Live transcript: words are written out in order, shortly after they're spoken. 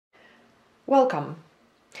Welcome.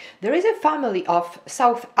 There is a family of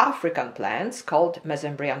South African plants called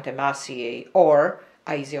Mesembryanthemaceae or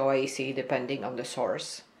Aizoaceae, depending on the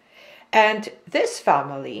source. And this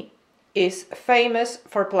family is famous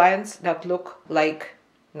for plants that look like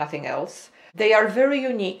nothing else. They are very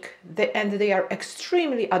unique and they are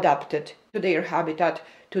extremely adapted to their habitat,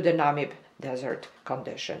 to the Namib desert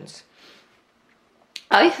conditions.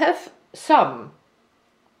 I have some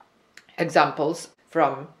examples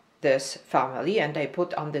from this family, and I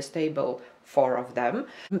put on this table 4 of them.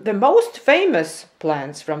 The most famous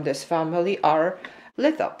plants from this family are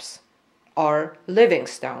lithops, or living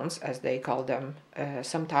stones, as they call them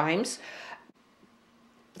sometimes.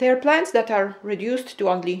 They are plants that are reduced to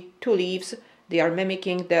only 2 leaves. They are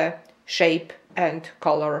mimicking the shape and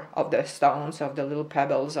color of the stones, of the little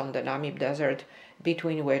pebbles on the Namib desert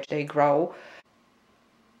between which they grow.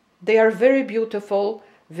 They are very beautiful,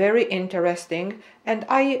 very interesting, and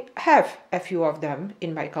I have a few of them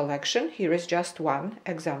in my collection. Here is just one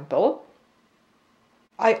example.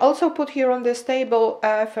 I also put here on this table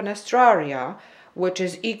a Fenestraria, which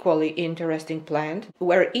is equally interesting plant,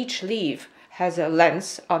 where each leaf has a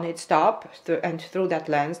lens on its top, and through that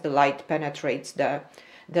lens the light penetrates the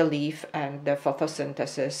leaf, and the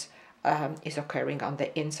photosynthesis is occurring on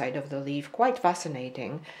the inside of the leaf. Quite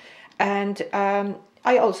fascinating. And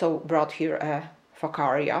I also brought here a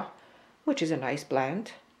Focaria, which is a nice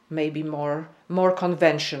plant, maybe more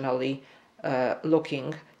conventionally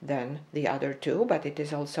looking than the other 2, but it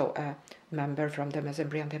is also a member from the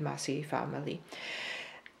Mesembryanthemaceae family.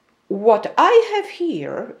 What I have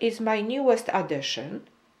here is my newest addition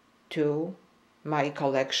to my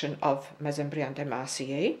collection of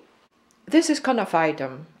Mesembryanthemaceae. This is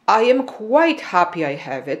Conophytum. I am quite happy I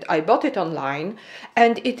have it. I bought it online,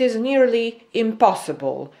 and it is nearly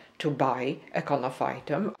impossible to buy a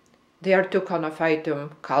Conophytum. There are 2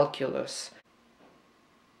 Conophytum calculus.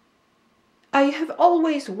 I have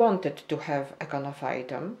always wanted to have a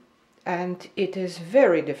Conophytum, and it is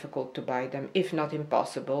very difficult to buy them, if not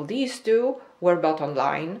impossible. These 2 were bought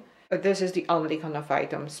online. This is the only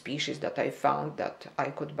Conophytum species that I found that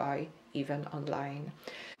I could buy even online.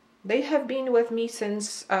 They have been with me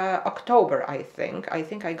since October, I think. I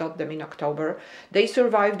think I got them in October. They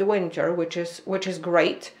survived winter, which is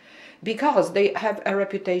great, because they have a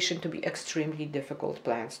reputation to be extremely difficult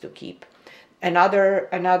plants to keep.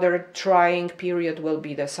 Another trying period will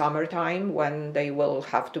be the summertime, when they will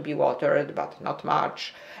have to be watered, but not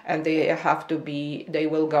much, and they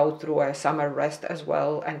will go through a summer rest as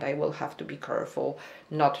well, and I will have to be careful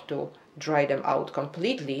not to dry them out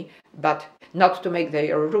completely, but not to make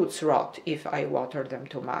their roots rot if I water them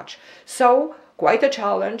too much. So, quite a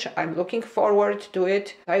challenge. I'm looking forward to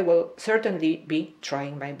it. I will certainly be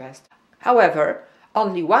trying my best. However,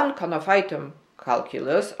 only one Conophytum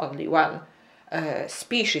calculus, only one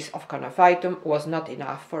species of Conophytum was not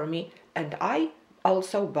enough for me, and I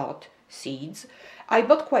also bought seeds. I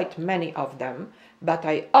bought quite many of them, but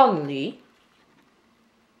I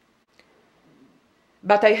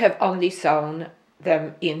have only sown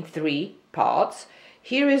them in 3 pots.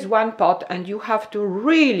 Here is one pot, and you have to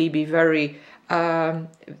really be very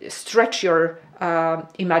stretch your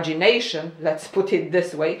imagination, let's put it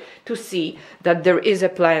this way, to see that there is a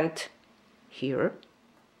plant here,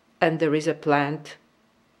 and there is a plant,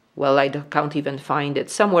 well, I can't even find it.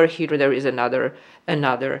 Somewhere here there is another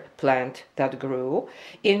plant that grew.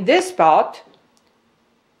 In this pot,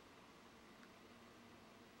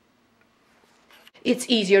 it's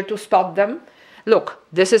easier to spot them. Look,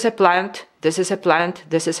 this is a plant, this is a plant,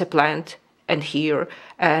 this is a plant, and here,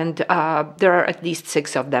 and there are at least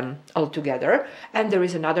 6 of them altogether. And there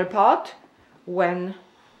is another pot when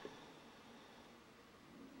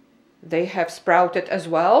they have sprouted as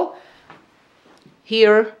well,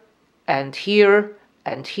 here and here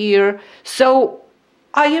and here. So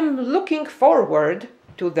I am looking forward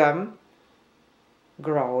to them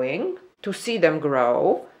growing, to see them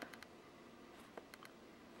grow.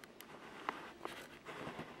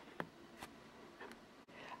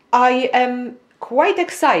 I am quite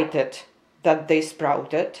excited that they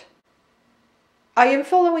sprouted. I am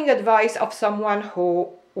following advice of someone who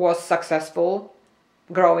was successful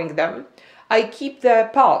growing them. I keep the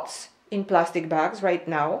pots in plastic bags right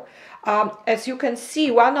now. As you can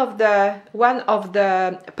see, one of the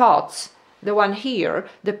pots, the one here,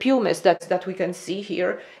 the pumice that we can see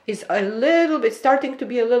here, is a little bit starting to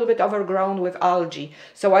be a little bit overgrown with algae.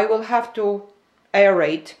 So I will have to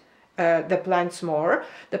aerate the plants more.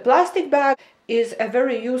 The plastic bag is a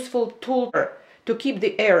very useful tool to keep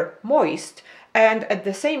the air moist, and at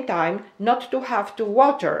the same time not to have to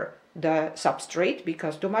water the substrate,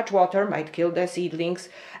 because too much water might kill the seedlings,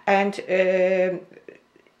 and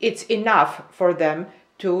it's enough for them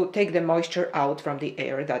to take the moisture out from the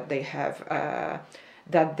air that they have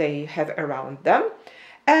around them.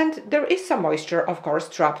 And there is some moisture, of course,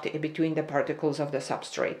 trapped in between the particles of the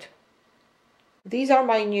substrate. These are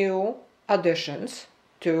my new additions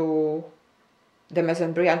to the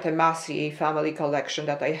Mesembryanthemaceae family collection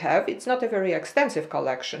that I have. It's not a very extensive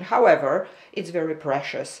collection, however, it's very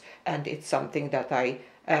precious, and it's something that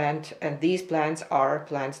and these plants are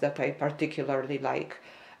plants that I particularly like.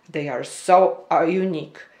 They are so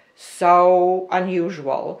unique, so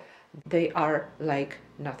unusual. They are like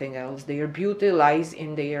nothing else. Their beauty lies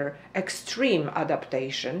in their extreme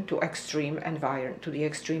adaptation to the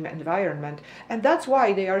extreme environment, and that's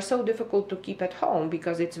why they are so difficult to keep at home,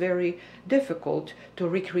 because it's very difficult to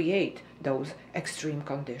recreate those extreme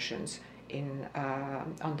conditions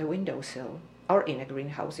on the windowsill or in a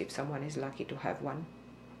greenhouse if someone is lucky to have one.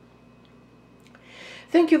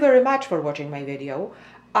 Thank you very much for watching my video.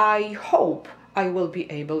 I hope I will be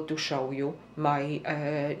able to show you my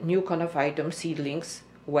new Conophytum seedlings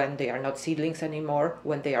when they are not seedlings anymore,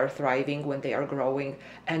 when they are thriving, when they are growing,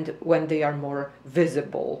 and when they are more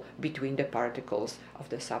visible between the particles of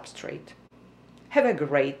the substrate. Have a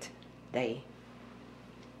great day.